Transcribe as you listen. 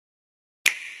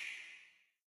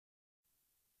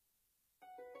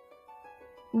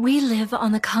We live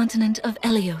on the continent of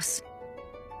Elios.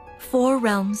 4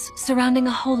 realms surrounding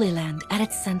a holy land at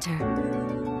its center.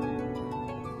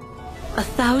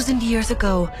 1,000 years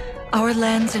ago, our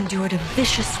lands endured a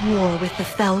vicious war with the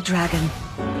fell dragon.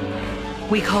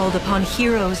 We called upon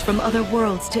heroes from other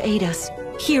worlds to aid us,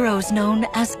 heroes known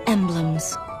as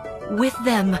emblems. With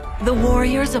them, the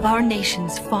warriors of our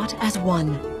nations fought as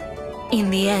one. In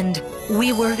the end,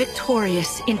 we were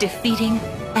victorious in defeating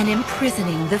and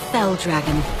imprisoning the fell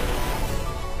dragon.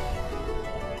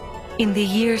 In the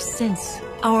years since,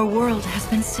 our world has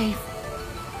been safe.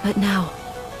 But now,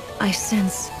 I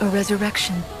sense a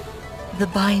resurrection. The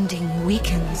binding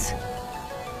weakens.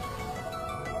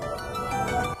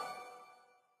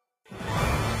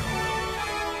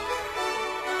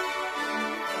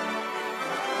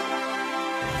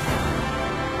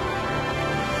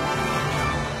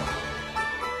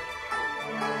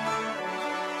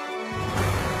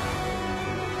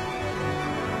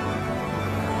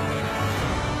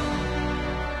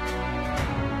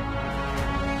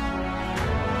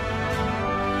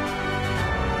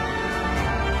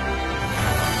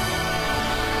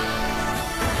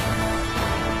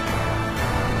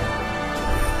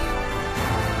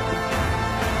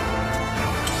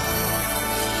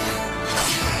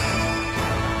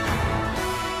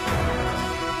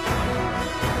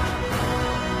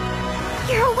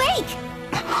 You're awake!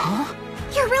 Huh?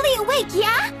 You're really awake,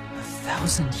 yeah?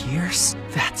 1,000 years?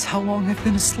 That's how long I've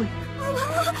been asleep.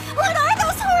 What are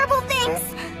those horrible things?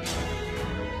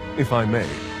 If I may,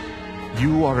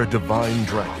 you are a divine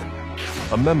dragon,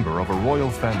 a member of a royal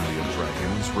family of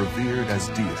dragons revered as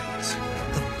deities.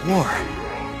 The war.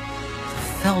 The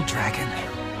fell dragon.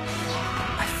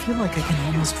 I feel like I can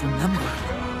almost remember,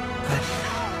 but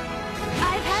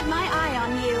I've had my eye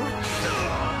on you.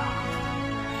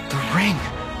 the ring.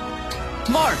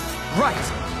 Marth, right.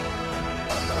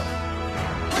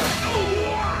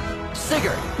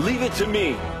 Sigurd, leave it to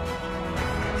me.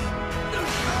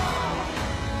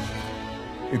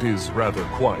 It is rather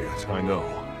quiet, I know,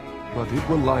 but it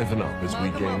will liven up as we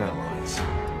gain allies.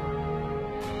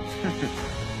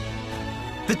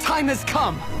 The time has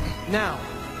come. Now,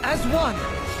 as one,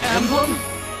 Emblem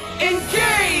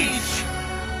Engage!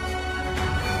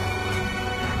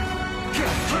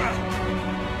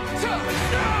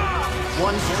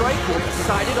 One strike will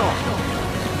decide it all.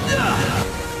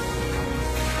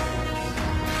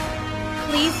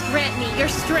 Please grant me your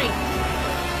strength.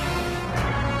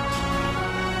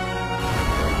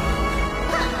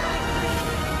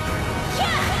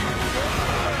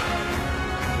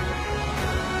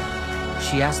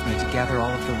 She asked me to gather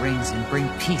all of the rings and bring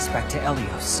peace back to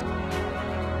Elios.